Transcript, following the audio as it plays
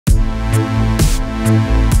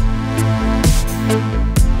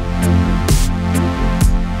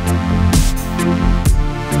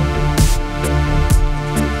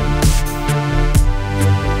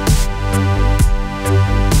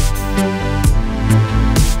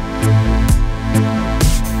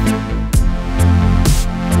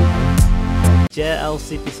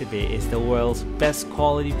JLCPCB is the world's best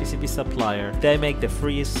quality PCB supplier. They make the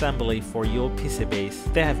free assembly for your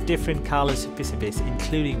PCBs. They have different colors of PCBs,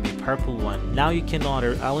 including the purple one. Now you can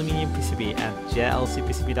order aluminium PCB at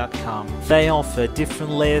JLCPCB.com. They offer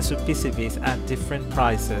different layers of PCBs at different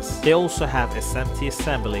prices. They also have SMT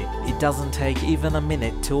assembly. It doesn't take even a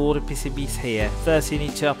minute to order PCBs here. First you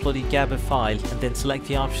need to upload a GABA file and then select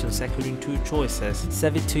the options according to your choices.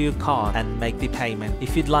 Save it to your card and make the payment.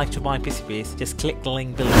 If you'd like to buy PCBs, just click the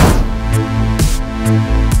link below.